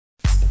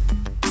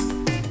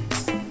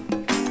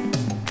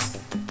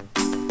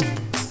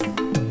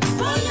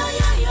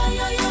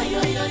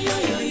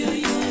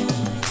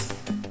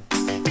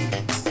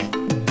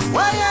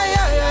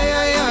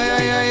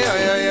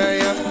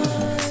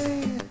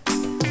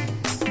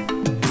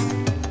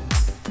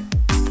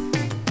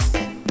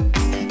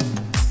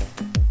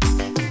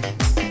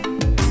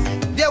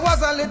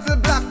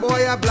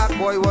a black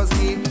boy was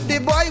he. The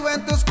boy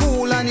went to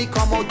school and he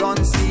come out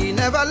unseen.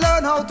 Never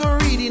learned how to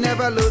read, he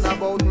never learned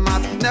about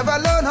math. Never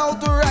learned how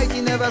to write,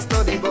 he never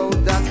studied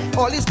about that.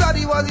 All he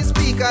studied was his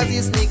speakers,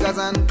 his sneakers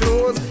and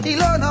clothes. He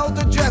learned how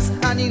to dress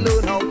and he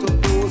learned how to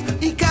pose.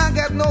 He can't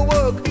get no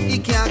work, he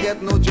can't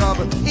get no job.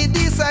 He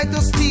decide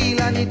to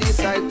steal and he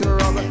decide to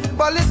rob.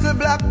 But little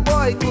black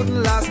boy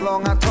couldn't last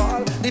long at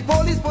all. The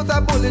police put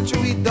a bullet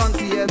through his dunce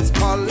head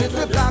skull.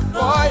 Little black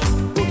boy,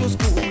 go to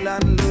school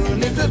and learn.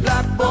 Little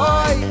black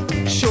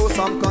boy, show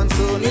some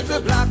concern.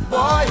 Little black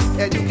boy,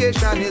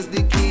 education is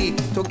the key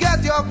to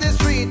get you off the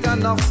street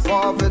and off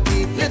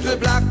poverty. Little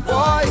black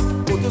boy,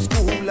 go to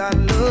school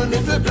and learn.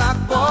 Little black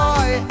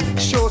boy,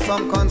 show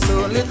some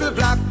concern. Little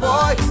black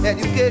boy,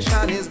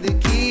 education is the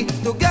key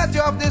to get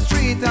you off the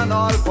street and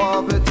all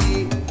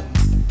poverty.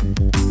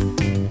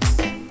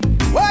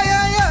 Why,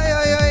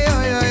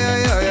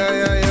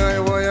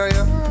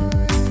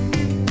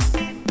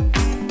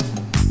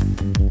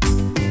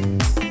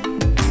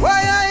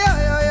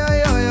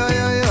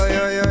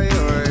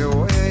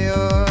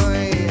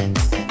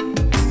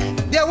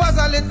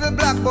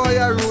 black boy,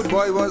 a rude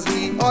boy was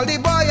he. All the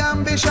boy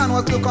ambition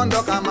was to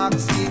conduct a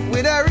maxi.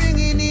 With a ring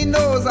in his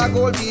nose, a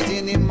gold teeth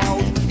in his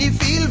mouth. He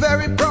feel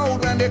very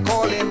proud when they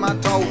call him a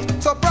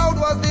tout. So proud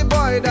was the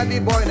boy that the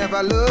boy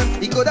never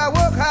learned. He could have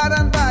worked hard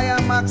and buy a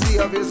maxi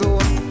of his own.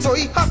 So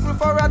he hustled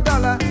for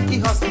 $1, he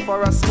hustled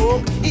for a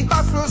smoke. He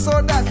hustled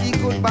so that he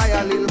could buy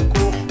a little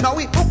coke. Now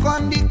he hook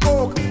on the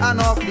coke and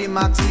off the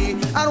maxi.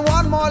 And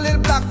one more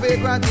little black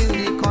vagrant in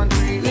the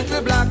country.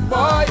 Little black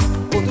boy,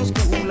 go to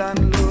school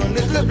and learn.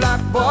 Little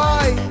black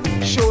boy,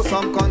 show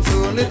some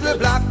concern. Little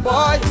black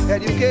boy,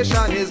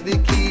 education is the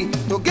key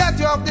to get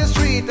you off the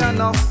street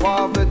and off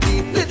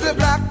poverty. Little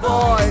black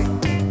boy,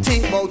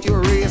 think about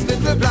your race.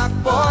 Little black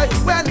boy,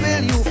 when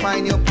will you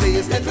find your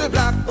place? Little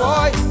black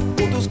boy,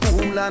 go to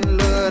school and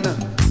learn.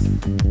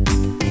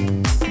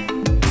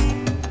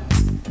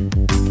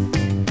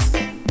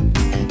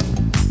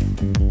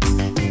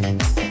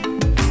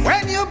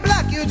 When you're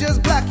black, you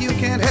just black. You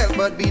can't help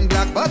but being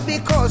black. But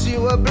because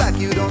you are black,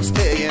 you don't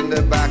stay in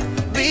the back.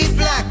 Be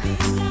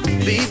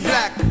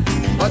black,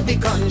 but be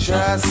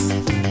conscious.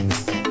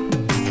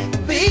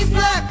 Be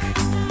black,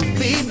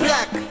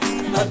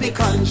 but be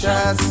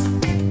conscious.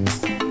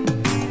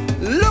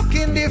 Look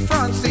in the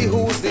front, see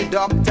who's the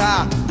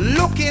doctor.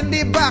 Look in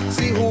the back,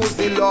 see who's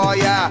the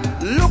lawyer.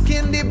 Look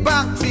in the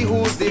bank, see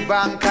who's the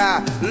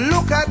banker.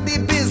 Look at the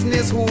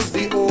business, who's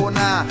the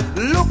owner.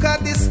 Look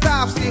at the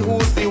staff, see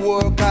who's the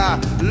worker.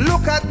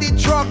 Look at the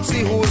truck,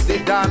 see who's the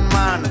dan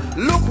man.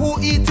 Look who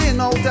eating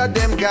out of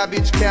them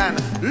garbage can.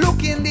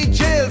 Look in the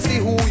jail, see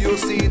who you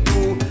see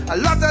too. A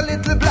lot of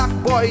little black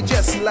boy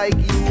just like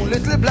you.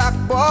 Little black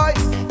boy,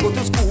 go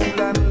to school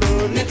and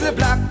learn. Little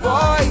black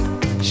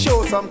boy,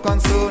 show some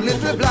concern.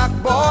 Little black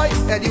boy,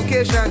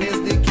 education is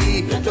the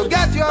key to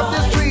get you off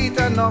the street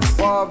and off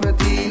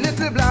poverty.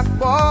 Little black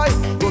boy,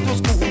 go to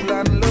school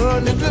and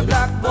learn. Little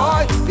black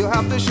boy, you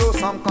have to show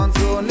some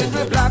concern.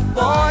 Little black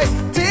boy,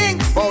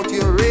 think about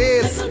your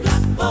race. Little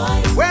black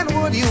boy, when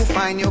would you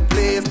find your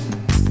place?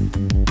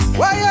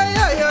 Why,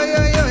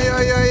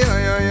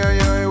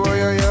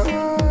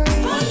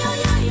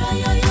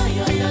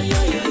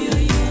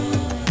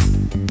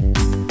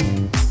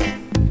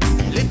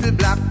 little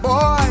black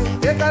boy,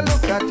 take a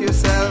look at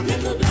yourself.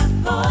 little black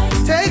boy,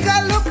 Take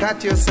a look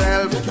at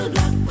yourself. little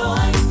black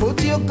boy,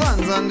 Put your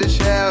guns on the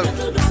shelf.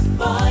 little black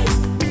boy,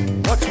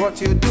 Watch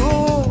what you do.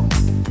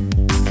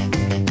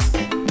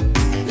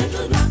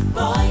 little black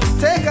boy,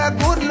 Take a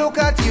good look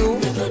at you.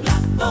 little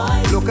black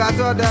boy, Look at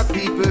other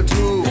people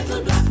too.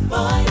 little black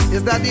boy,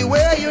 Is that the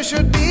way you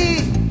should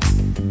be?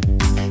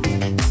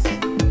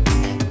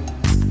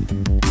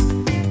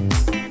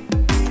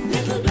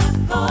 little black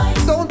boy,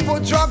 Don't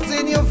put drugs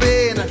in your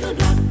vein. little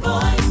black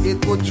boy,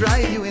 It would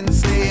drive you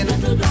insane.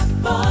 little black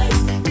boy,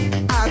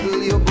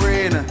 Addle your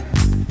brain.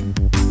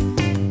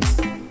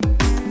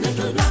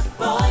 little black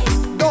boy,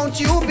 Don't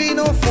you be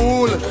no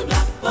fool. little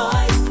black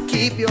boy,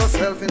 Keep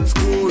yourself in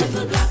school.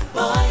 little black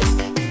boy,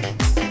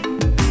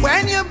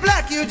 When you're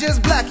black, you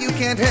just black. You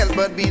can't help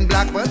but being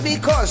black. But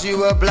because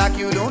you are black,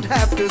 you don't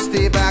have to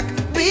stay back.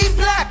 Be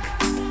black,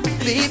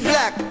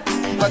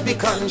 but be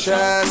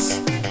conscious.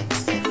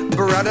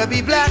 Brother,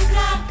 be black,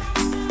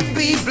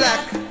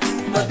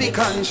 but be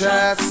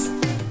conscious.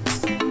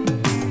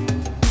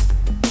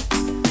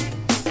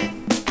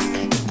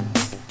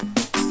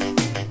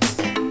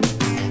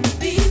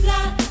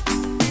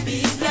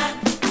 be black,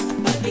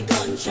 but be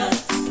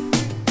conscious.